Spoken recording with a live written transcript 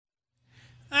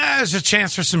There's a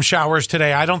chance for some showers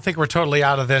today. I don't think we're totally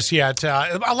out of this yet.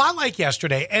 A lot like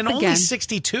yesterday, and Again. only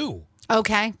 62.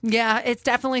 Okay. Yeah, it's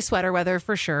definitely sweater weather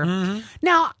for sure. Mm-hmm.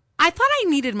 Now, I thought I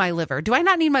needed my liver. Do I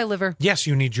not need my liver? Yes,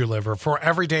 you need your liver for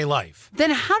everyday life. Then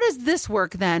how does this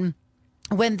work then?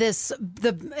 When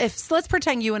let's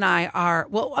pretend you and I are,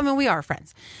 well, I mean, we are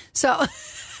friends. So.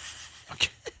 Okay.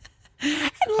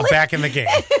 I'm back in the game.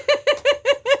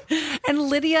 And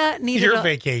Lydia needed Your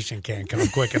vacation can't come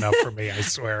quick enough for me, I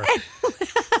swear.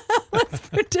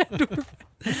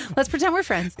 Let's pretend we're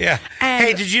friends. Yeah. And,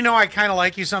 hey, did you know I kind of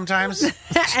like you sometimes?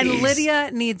 And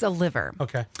Lydia needs a liver.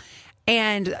 Okay.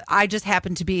 And I just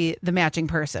happen to be the matching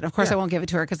person. Of course, I won't give it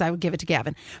to her because I would give it to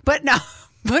Gavin. But no.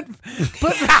 But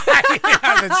yeah,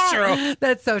 that's true.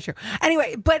 That's so true.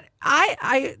 Anyway, but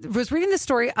I was reading the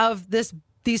story of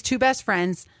these two best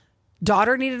friends.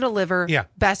 Daughter needed a liver. Yeah.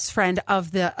 Best friend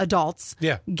of the adults.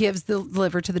 Yeah. Gives the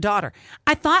liver to the daughter.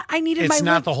 I thought I needed my It's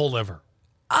not the whole liver.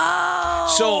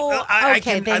 Oh. So I okay,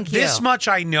 can, thank you. This much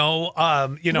I know.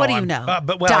 What do you know?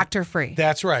 Doctor free.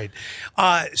 That's right.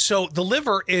 So the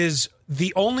liver is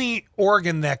the only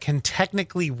organ that can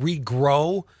technically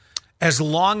regrow, as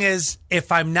long as,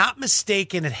 if I'm not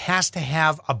mistaken, it has to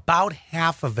have about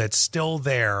half of it still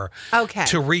there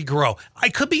to regrow. I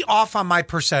could be off on my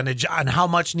percentage on how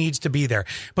much needs to be there,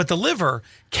 but the liver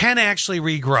can actually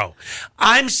regrow.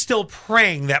 I'm still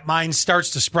praying that mine starts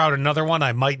to sprout another one.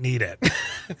 I might need it.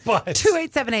 But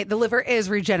 2878, the liver is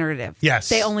regenerative. Yes.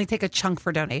 They only take a chunk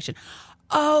for donation.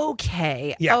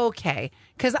 Okay. Yeah. Okay.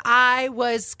 Because I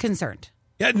was concerned.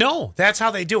 Yeah, no, that's how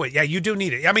they do it. Yeah, you do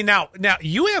need it. I mean, now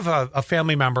you have a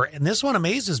family member, and this one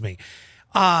amazes me.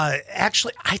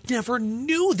 Actually, I never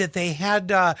knew that they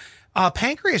had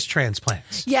pancreas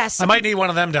transplants. Yes. I might need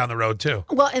one of them down the road, too.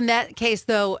 Well, in that case,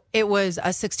 though, it was a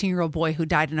 16-year-old boy who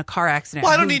died in a car accident.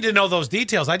 Well, I don't need to know those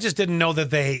details. I just didn't know that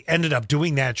they ended up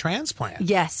doing that transplant.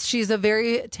 Yes, she's a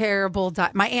very terrible.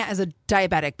 My aunt is a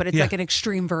diabetic, but it's like an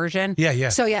extreme version. Yeah.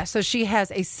 So she has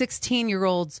a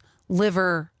 16-year-old's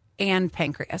liver and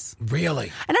pancreas.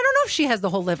 Really? And I don't know if she has the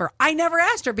whole liver. I never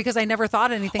asked her because I never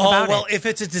thought anything about it. Oh, well, if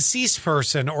it's a deceased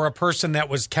person or a person that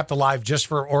was kept alive just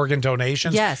for organ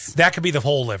donations, yes, that could be the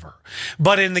whole liver.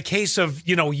 But in the case of,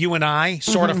 you and I,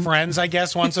 sort of friends, I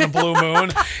guess, once in a blue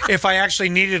moon, if I actually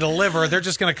needed a liver, they're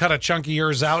just going to cut a chunk of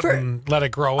yours out and let it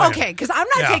grow in. Okay, because I'm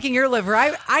not taking your liver.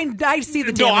 I see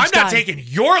the damage No, I'm not done. taking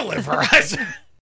your liver.